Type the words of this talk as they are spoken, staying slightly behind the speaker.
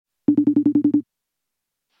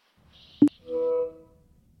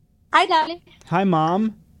Hi, darling. Hi,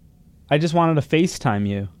 Mom. I just wanted to FaceTime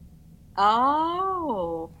you.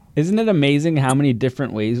 Oh. Isn't it amazing how many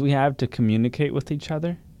different ways we have to communicate with each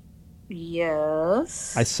other?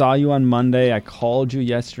 Yes. I saw you on Monday. I called you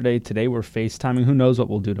yesterday. Today we're FaceTiming. Who knows what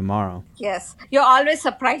we'll do tomorrow? Yes. You're always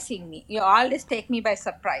surprising me. You always take me by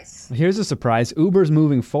surprise. Here's a surprise. Uber's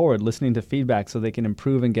moving forward, listening to feedback so they can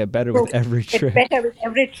improve and get better with every trip. Get better with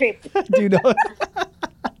every trip. Do you know?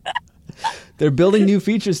 They're building new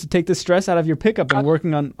features to take the stress out of your pickup and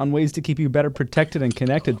working on ways to keep you better protected and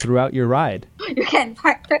connected throughout your ride. You can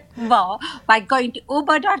find more by going to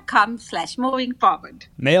uber.com/moving forward.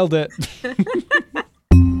 Nailed it.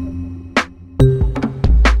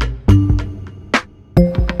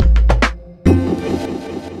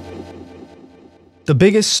 The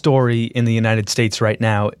biggest story in the United States right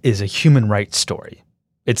now is a human rights story.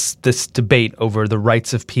 It's this debate over the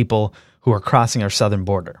rights of people who are crossing our southern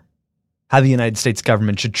border, how the United States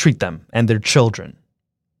government should treat them and their children.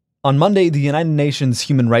 On Monday, the United Nations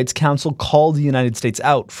Human Rights Council called the United States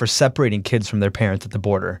out for separating kids from their parents at the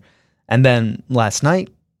border. And then last night,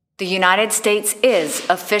 the United States is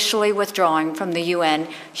officially withdrawing from the UN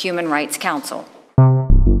Human Rights Council.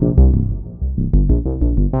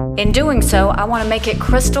 In doing so, I want to make it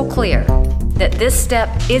crystal clear that this step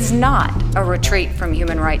is not a retreat from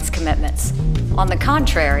human rights commitments. On the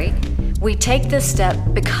contrary, we take this step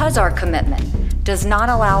because our commitment does not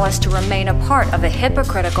allow us to remain a part of a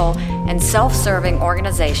hypocritical and self-serving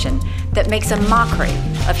organization that makes a mockery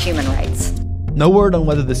of human rights. No word on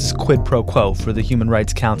whether this is quid pro quo for the Human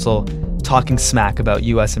Rights Council talking smack about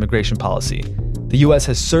U.S. immigration policy. The U.S.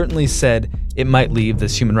 has certainly said it might leave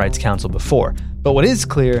this Human Rights Council before, but what is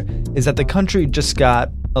clear is that the country just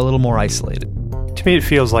got a little more isolated. To me, it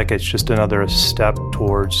feels like it's just another step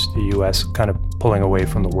towards the U.S. kind of pulling away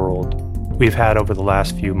from the world. We've had over the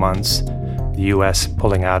last few months the U.S.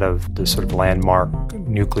 pulling out of the sort of landmark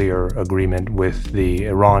nuclear agreement with the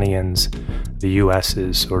Iranians. The U.S.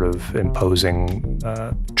 is sort of imposing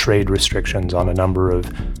trade restrictions on a number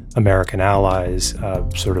of American allies,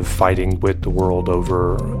 sort of fighting with the world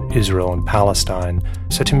over Israel and Palestine.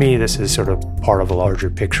 So to me, this is sort of part of a larger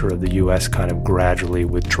picture of the U.S. kind of gradually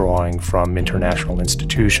withdrawing from international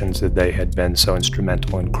institutions that they had been so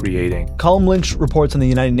instrumental in creating. Colm Lynch reports on the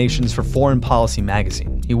United Nations for Foreign Policy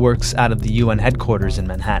magazine. He works out of the UN headquarters in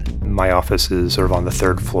Manhattan. My office is sort of on the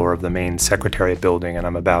third floor of the main Secretariat building, and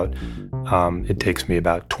it takes me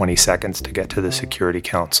about 20 seconds to get to the Security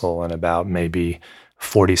Council and about maybe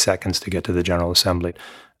 40 seconds to get to the General Assembly.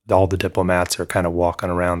 All the diplomats are kind of walking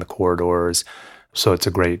around the corridors, so it's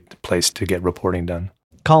a great place to get reporting done.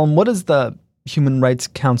 Colm, what does the Human Rights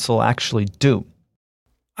Council actually do?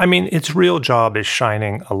 I mean, its real job is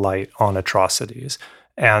shining a light on atrocities.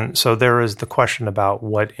 And so there is the question about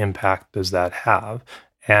what impact does that have?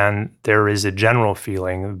 And there is a general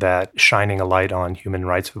feeling that shining a light on human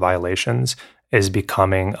rights violations is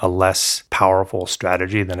becoming a less powerful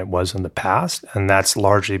strategy than it was in the past. And that's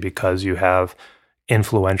largely because you have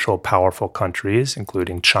influential, powerful countries,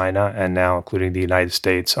 including China and now including the United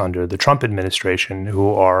States under the Trump administration,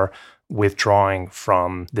 who are withdrawing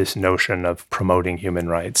from this notion of promoting human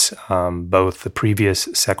rights. Both the previous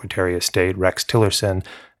Secretary of State, Rex Tillerson,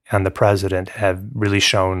 and the president have really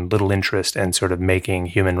shown little interest in sort of making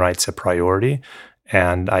human rights a priority.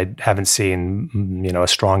 And I haven't seen, a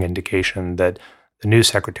strong indication that the new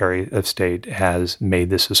Secretary of State has made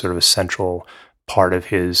this a sort of a central part of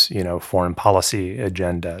his, foreign policy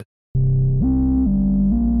agenda.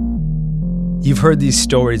 You've heard these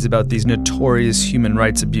stories about these notorious human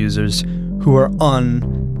rights abusers who are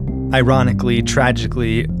ironically,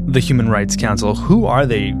 tragically, the Human Rights Council. Who are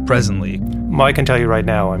they presently? Well, I can tell you right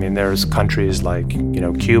now, there's countries like,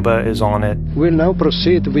 Cuba is on it. We'll now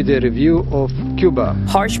proceed with the review of Cuba.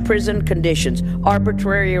 Harsh prison conditions,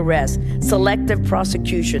 arbitrary arrest, selective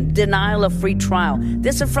prosecution, denial of free trial.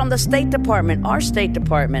 This is from the State Department, our State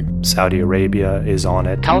Department. Saudi Arabia is on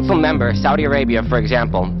it. Council member Saudi Arabia, for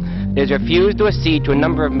example, has refused to accede to a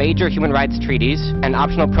number of major human rights treaties and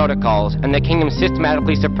optional protocols, and the kingdom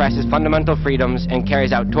systematically suppresses fundamental freedoms and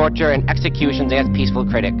carries out torture and executions against peaceful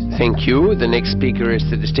critics. Thank you. The next speaker is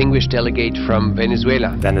the distinguished delegate from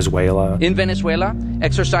Venezuela. In Venezuela,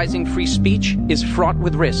 exercising free speech is fraught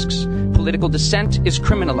with risks. Political dissent is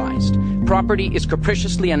criminalized. Property is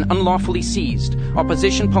capriciously and unlawfully seized.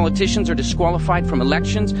 Opposition politicians are disqualified from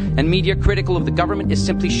elections, and media critical of the government is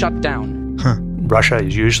simply shut down. Russia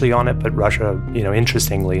is usually on it, but Russia,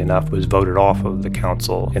 interestingly enough, was voted off of the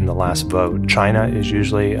council in the last vote. China is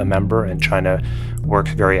usually a member, and China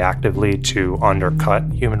works very actively to undercut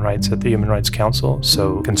human rights at the Human Rights Council.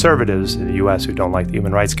 So conservatives in the U.S. who don't like the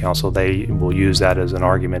Human Rights Council, they will use that as an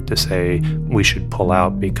argument to say we should pull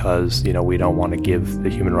out because, we don't want to give the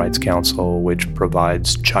Human Rights Council, which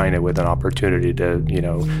provides China with an opportunity to,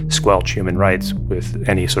 squelch human rights with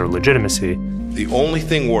any sort of legitimacy. The only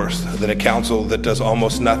thing worse than a council that does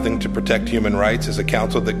almost nothing to protect human rights is a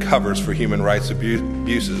council that covers for human rights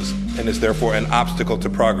abuses and is therefore an obstacle to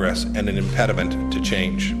progress and an impediment to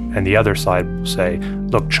change. And the other side will say,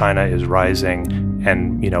 look, China is rising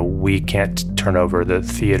and, we can't turn over the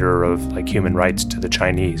theater of human rights to the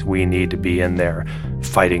Chinese. We need to be in there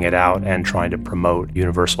fighting it out and trying to promote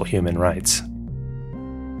universal human rights.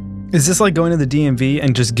 Is this like going to the DMV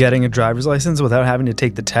and just getting a driver's license without having to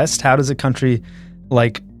take the test? How does a country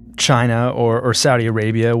like China or Saudi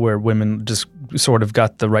Arabia, where women just sort of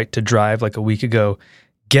got the right to drive like a week ago,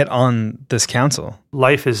 get on this council?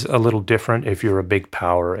 Life is a little different if you're a big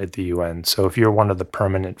power at the UN. So if you're one of the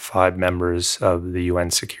permanent 5 members of the UN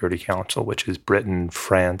Security Council, which is Britain,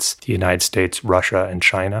 France, the United States, Russia, and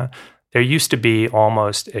China, there used to be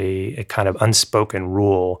almost a kind of unspoken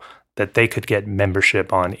rule that they could get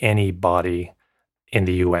membership on any body in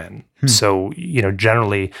the UN. So,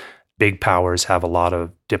 generally, big powers have a lot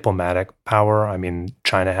of diplomatic power. I mean,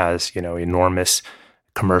 China has, enormous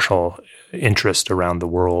commercial interest around the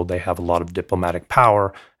world. They have a lot of diplomatic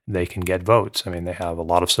power. They can get votes. I mean, they have a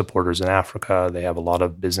lot of supporters in Africa. They have a lot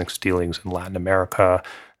of business dealings in Latin America.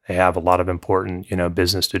 They have a lot of important,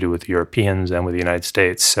 business to do with Europeans and with the United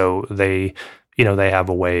States. So they have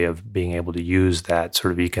a way of being able to use that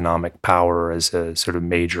sort of economic power as a sort of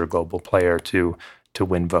major global player to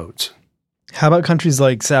win votes. How about countries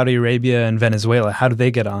like Saudi Arabia and Venezuela? How do they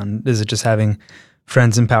get on? Is it just having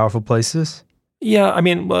friends in powerful places? Yeah, I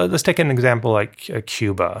mean, well, let's take an example like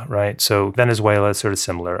Cuba, right? So Venezuela is sort of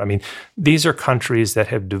similar. I mean, these are countries that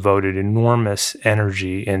have devoted enormous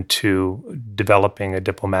energy into developing a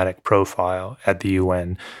diplomatic profile at the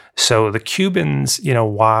UN. So the Cubans,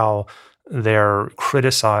 while they're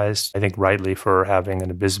criticized, I think rightly, for having an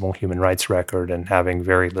abysmal human rights record and having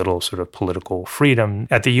very little sort of political freedom.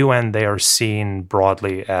 At the UN, they are seen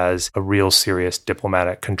broadly as a real serious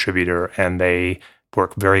diplomatic contributor, and they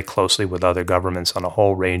work very closely with other governments on a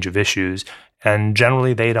whole range of issues. And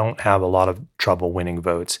generally, they don't have a lot of trouble winning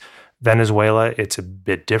votes. Venezuela, it's a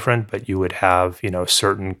bit different, but you would have,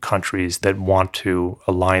 certain countries that want to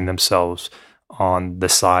align themselves on the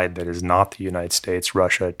side that is not the United States,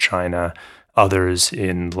 Russia, China, others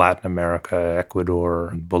in Latin America,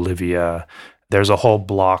 Ecuador, Bolivia. There's a whole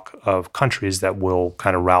block of countries that will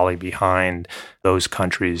kind of rally behind those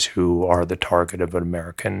countries who are the target of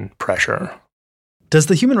American pressure. Does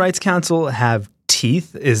the Human Rights Council have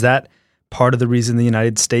teeth? Is that part of the reason the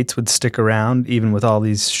United States would stick around, even with all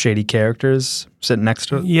these shady characters sitting next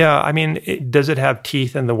to it? Yeah, I mean, does it have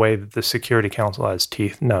teeth in the way that the Security Council has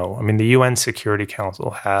teeth? No. I mean, the UN Security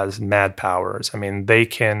Council has mad powers. I mean, they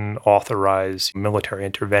can authorize military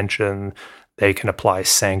intervention. They can apply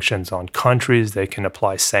sanctions on countries. They can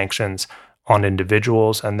apply sanctions on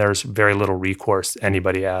individuals. And there's very little recourse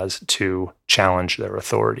anybody has to challenge their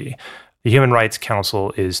authority. The Human Rights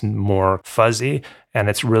Council is more fuzzy, and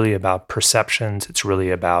it's really about perceptions. It's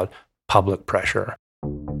really about public pressure.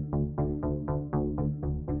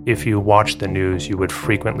 If you watch the news, you would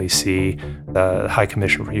frequently see the High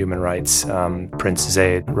Commissioner for Human Rights, Prince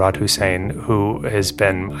Zeid Ra'ad Hussein, who has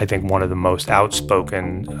been, I think, one of the most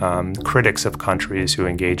outspoken critics of countries who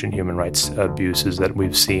engage in human rights abuses that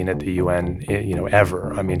we've seen at the UN,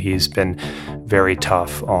 ever. I mean, he's been very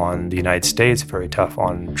tough on the United States, very tough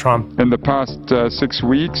on Trump. In the past 6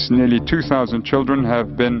 weeks, nearly 2,000 children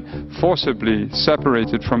have been forcibly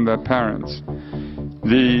separated from their parents.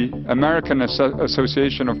 The American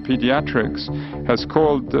Association of Pediatrics has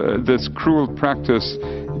called this cruel practice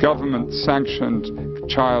government-sanctioned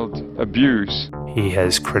child abuse. He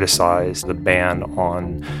has criticized the ban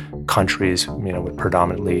on countries, with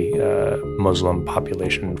predominantly Muslim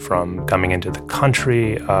population from coming into the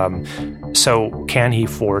country. So can he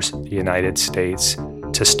force the United States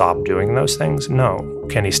to stop doing those things? No.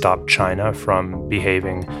 Can he stop China from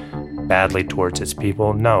behaving badly towards its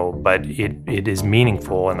people? No, but it is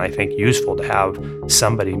meaningful and I think useful to have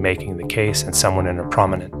somebody making the case and someone in a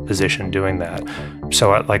prominent position doing that.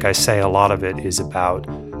 So like I say, a lot of it is about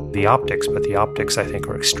the optics, but the optics I think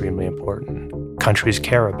are extremely important. Countries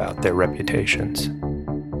care about their reputations.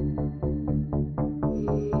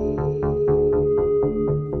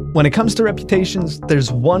 When it comes to reputations,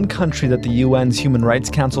 there's one country that the UN's Human Rights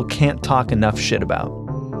Council can't talk enough shit about.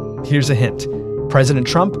 Here's a hint. President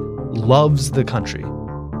Trump loves the country.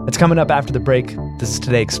 It's coming up after the break. This is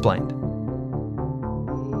Today Explained.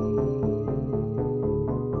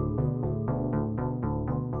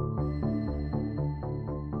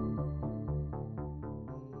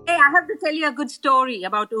 have to tell you a good story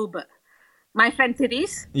about Uber. My friend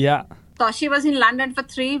Therese. Yeah. So she was in London for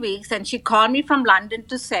 3 weeks and she called me from London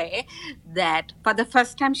to say that for the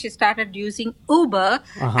first time she started using Uber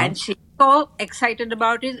and she's so excited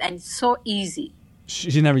about it and it's so easy.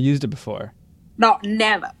 She never used it before? No,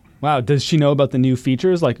 never. Wow. Does she know about the new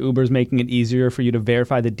features, like Uber's making it easier for you to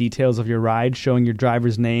verify the details of your ride, showing your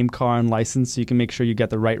driver's name, car, and license so you can make sure you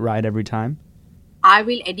get the right ride every time? I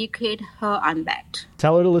will educate her on that.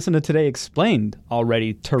 Tell her to listen to Today Explained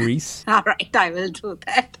already, Therese. All right, I will do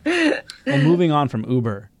that. Well, moving on from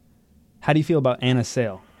Uber, how do you feel about Anna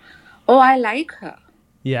Sale? Oh, I like her.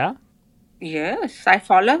 Yeah? Yes, I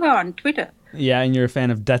follow her on Twitter. Yeah, and you're a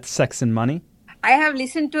fan of Death, Sex, and Money? I have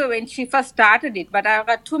listened to her when she first started it, but I've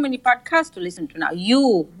got too many podcasts to listen to now.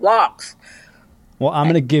 You, Vox. Well, I'm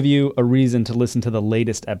going to give you a reason to listen to the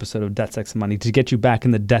latest episode of Death, Sex, and Money to get you back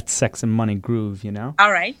in the Death, Sex, and Money groove, you know?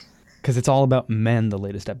 All right. Because it's all about men, the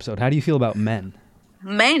latest episode. How do you feel about men?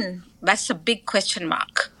 Men? That's a big question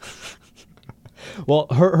mark. Well,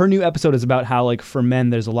 her new episode is about how, like, for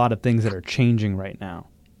men, there's a lot of things that are changing right now.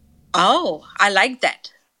 Oh, I like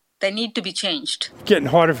that. They need to be changed. It's getting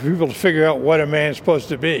harder for people to figure out what a man's supposed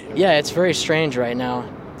to be. Yeah, it's very strange right now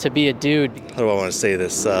to be a dude. How do I want to say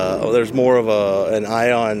this? There's more of an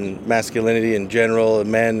eye on masculinity in general,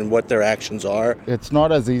 and men and what their actions are. It's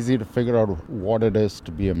not as easy to figure out what it is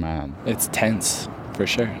to be a man. It's tense, for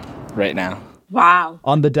sure, right now. Wow.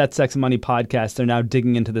 On the Death, Sex, and Money podcast, they're now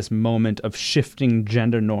digging into this moment of shifting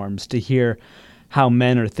gender norms to hear how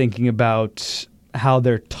men are thinking about how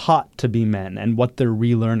they're taught to be men and what they're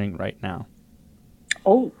relearning right now.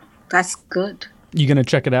 Oh, that's good. You going to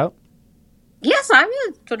check it out? Yes, I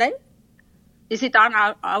will today. Is it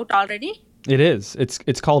out already? It is.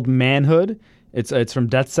 It's called Manhood. It's from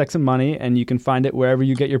Death, Sex, and Money, and you can find it wherever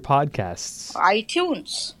you get your podcasts.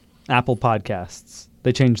 iTunes. Apple Podcasts.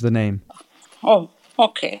 They changed the name. Oh,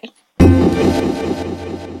 okay.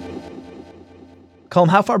 Colm,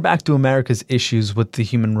 how far back do America's issues with the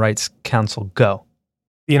Human Rights Council go?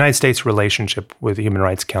 The United States' relationship with the Human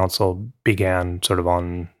Rights Council began sort of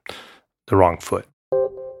on the wrong foot.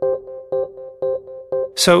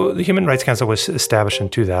 So the Human Rights Council was established in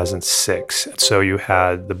 2006. So you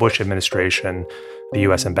had the Bush administration. The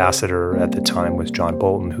U.S. ambassador at the time was John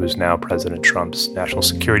Bolton, who's now President Trump's national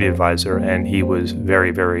security advisor, and he was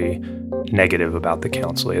very, very negative about the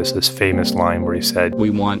council. He has this famous line where he said,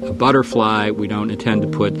 "We want a butterfly. We don't intend to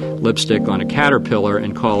put lipstick on a caterpillar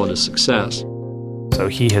and call it a success." So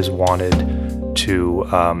he has wanted to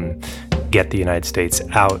get the United States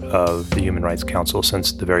out of the Human Rights Council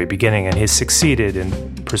since the very beginning, and he's succeeded in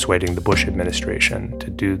persuading the Bush administration to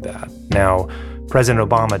do that. Now, President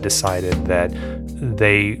Obama decided that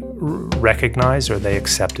they recognized or they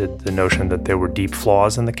accepted the notion that there were deep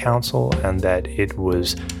flaws in the council and that it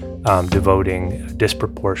was devoting a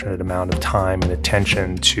disproportionate amount of time and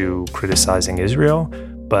attention to criticizing Israel.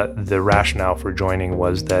 But the rationale for joining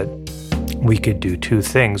was that we could do two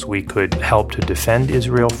things. We could help to defend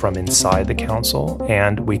Israel from inside the council,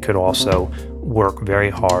 and we could also work very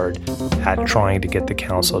hard at trying to get the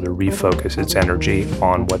council to refocus its energy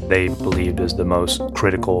on what they believed is the most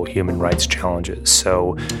critical human rights challenges.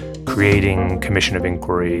 So creating a commission of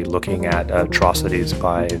inquiry, looking at atrocities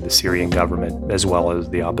by the Syrian government as well as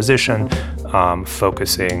the opposition,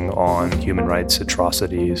 focusing on human rights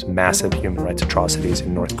atrocities, massive human rights atrocities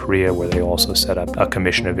in North Korea, where they also set up a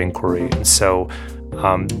commission of inquiry. And so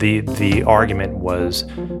the argument was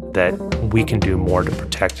that we can do more to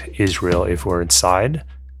protect Israel if we're inside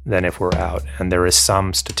than if we're out. And there is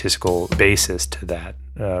some statistical basis to that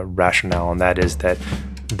rationale, and that is that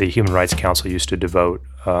the Human Rights Council used to devote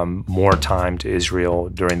more time to Israel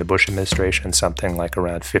during the Bush administration, something like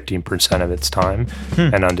around 15% of its time.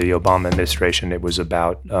 And under the Obama administration, it was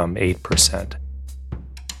about 8%.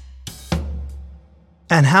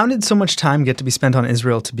 And how did so much time get to be spent on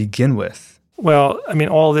Israel to begin with? Well, I mean,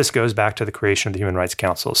 all this goes back to the creation of the Human Rights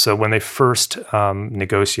Council. So when they first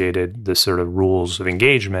negotiated the sort of rules of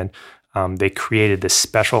engagement, they created this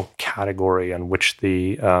special category on which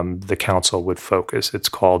the council would focus. It's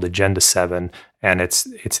called Agenda 7, and it's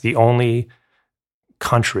the only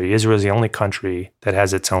country, Israel is the only country that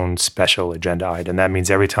has its own special agenda item. That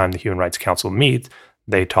means every time the Human Rights Council meets,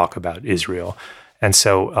 they talk about Israel. And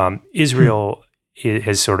so Israel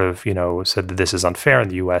has sort of, said that this is unfair,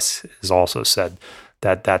 and the U.S. has also said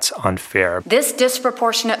that that's unfair. This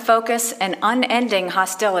disproportionate focus and unending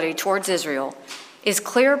hostility towards Israel is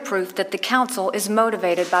clear proof that the Council is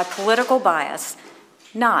motivated by political bias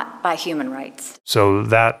not by human rights. So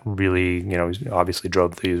that really, obviously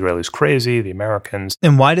drove the Israelis crazy, the Americans.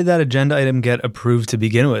 And why did that agenda item get approved to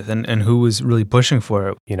begin with? And who was really pushing for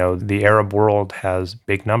it? The Arab world has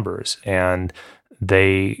big numbers, and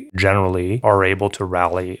they generally are able to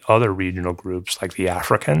rally other regional groups like the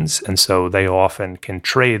Africans. And so they often can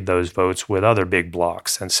trade those votes with other big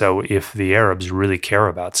blocs. And so if the Arabs really care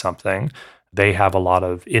about something, they have a lot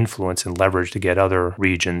of influence and leverage to get other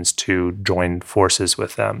regions to join forces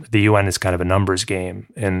with them. The UN is kind of a numbers game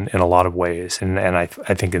in a lot of ways. And I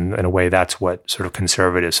think in a way that's what sort of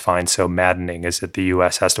conservatives find so maddening, is that the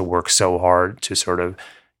US has to work so hard to sort of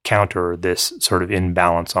counter this sort of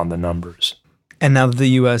imbalance on the numbers. And now that the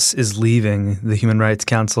U.S. is leaving the Human Rights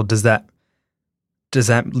Council, does that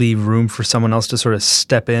leave room for someone else to sort of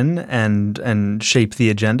step in and shape the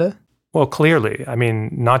agenda? Well, clearly. I mean,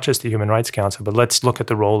 not just the Human Rights Council, but let's look at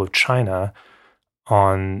the role of China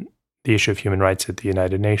on the issue of human rights at the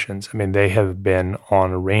United Nations. I mean, they have been on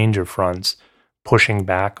a range of fronts pushing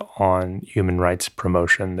back on human rights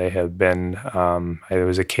promotion. They have been, there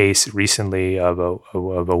was a case recently of a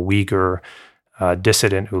Uyghur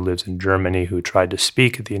dissident who lives in Germany who tried to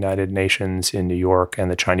speak at the United Nations in New York, and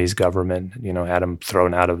the Chinese government, had him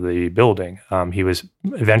thrown out of the building. He was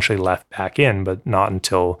eventually left back in, but not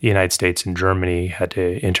until the United States and Germany had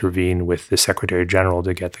to intervene with the Secretary General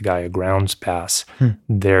to get the guy a grounds pass.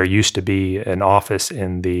 There used to be an office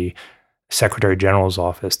in the Secretary General's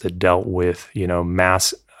office that dealt with,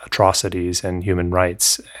 mass atrocities and human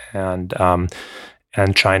rights.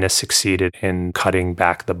 And China succeeded in cutting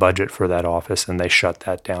back the budget for that office, and they shut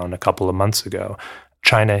that down a couple of months ago.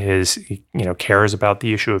 China cares about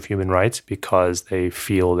the issue of human rights because they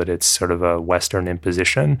feel that it's sort of a Western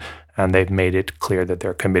imposition, and they've made it clear that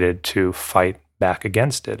they're committed to fight back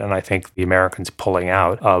against it. And I think the Americans pulling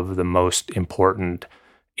out of the most important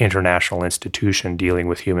international institution dealing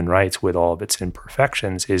with human rights with all of its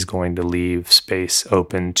imperfections is going to leave space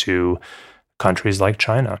open to countries like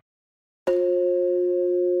China.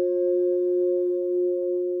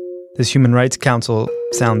 This Human Rights Council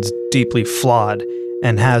sounds deeply flawed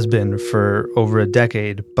and has been for over a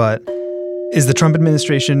decade, but is the Trump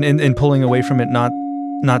administration in pulling away from it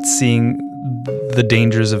not seeing the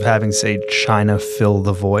dangers of having, say, China fill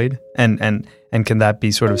the void? And can that be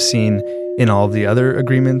sort of seen in all the other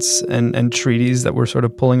agreements and treaties that we're sort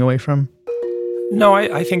of pulling away from? No,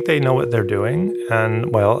 I think they know what they're doing.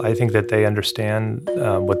 And, I think that they understand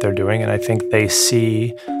what they're doing. And I think they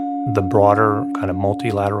see the broader kind of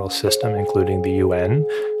multilateral system, including the UN,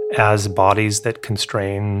 as bodies that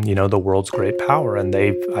constrain, the world's great power. And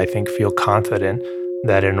they, I think, feel confident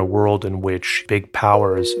that in a world in which big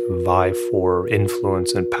powers vie for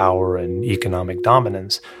influence and power and economic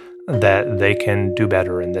dominance, that they can do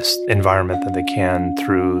better in this environment than they can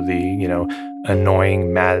through the,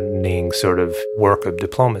 annoying, maddening sort of work of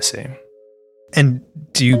diplomacy. And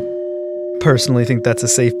do you personally think that's a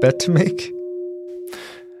safe bet to make?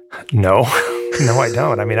 No, I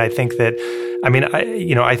don't. I mean, I think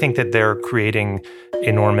that they're creating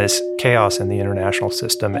enormous chaos in the international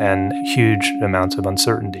system and huge amounts of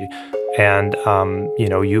uncertainty. And,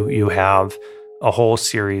 you have a whole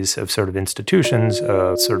series of sort of institutions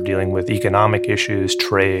sort of dealing with economic issues,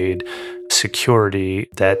 trade, security,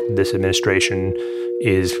 that this administration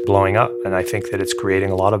is blowing up. And I think that it's creating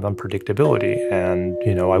a lot of unpredictability. And,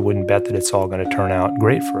 I wouldn't bet that it's all going to turn out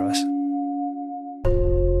great for us.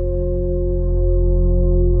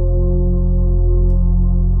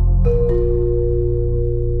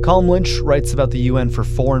 Colm Lynch writes about the UN for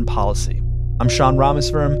Foreign Policy. I'm Sean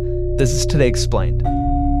Rameswaram. This is Today Explained.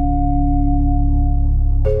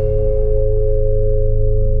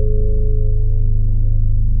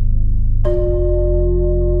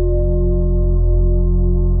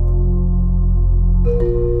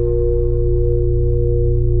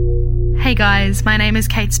 Hey guys, my name is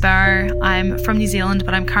Kate Sparrow. I'm from New Zealand,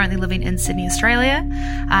 but I'm currently living in Sydney, Australia.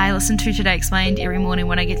 I listen to Today Explained every morning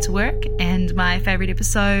when I get to work, and my favourite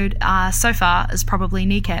episode so far is probably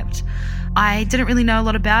Kneecapped. I didn't really know a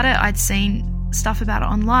lot about it. I'd seen stuff about it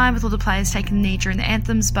online with all the players taking the knee during the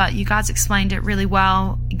anthems, but you guys explained it really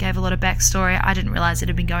well and gave a lot of backstory. I didn't realise it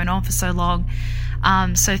had been going on for so long.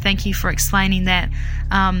 So thank you for explaining that.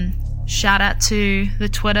 Shout out to the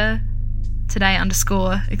Twitter,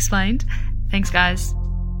 Today_Explained. Thanks, guys.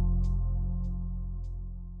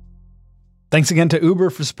 Thanks again to Uber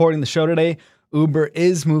for supporting the show today. Uber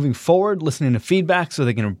is moving forward, listening to feedback so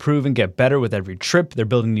they can improve and get better with every trip. They're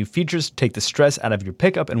building new features to take the stress out of your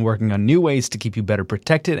pickup and working on new ways to keep you better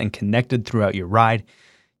protected and connected throughout your ride.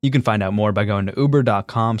 You can find out more by going to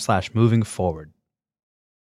uber.com/movingforward.